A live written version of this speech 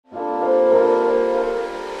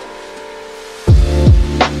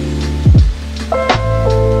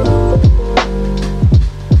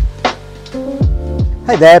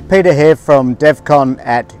Hey there, Peter here from DevCon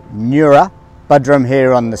at Nura, Budrum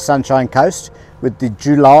here on the Sunshine Coast with the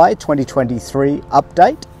July 2023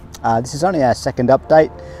 update. This is only our second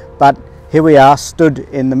update, but here we are stood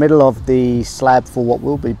in the middle of the slab for what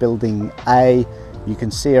we'll be building A. You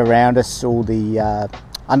can see around us all the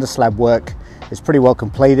under slab work is pretty well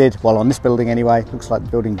completed. Well, on this building anyway. Looks like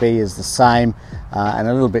building B is the same, and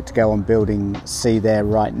a little bit to go on building C there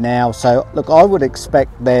right now. So look, I would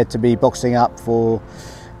expect there to be boxing up for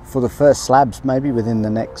the first slabs maybe within the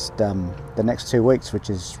next 2 weeks, which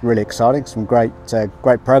is really exciting. Some great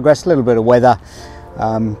progress. A little bit of weather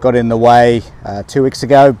got in the way 2 weeks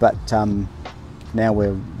ago, but now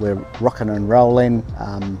we're rocking and rolling.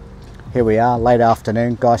 Here we are, late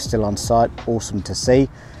afternoon, guys still on site, awesome to see.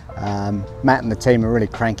 Matt and the team are really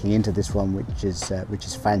cranking into this one, which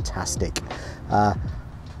is fantastic.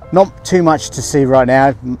 Not too much to see right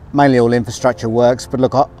now, mainly all infrastructure works, but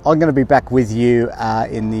look, I'm going to be back with you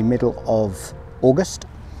in the middle of August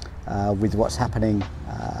with what's happening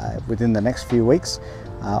within the next few weeks.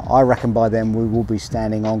 I reckon by then we will be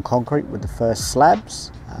standing on concrete with the first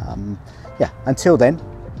slabs. Yeah, until then,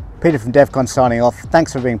 Peter from DevCon signing off.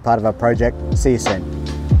 Thanks for being part of our project. See you soon.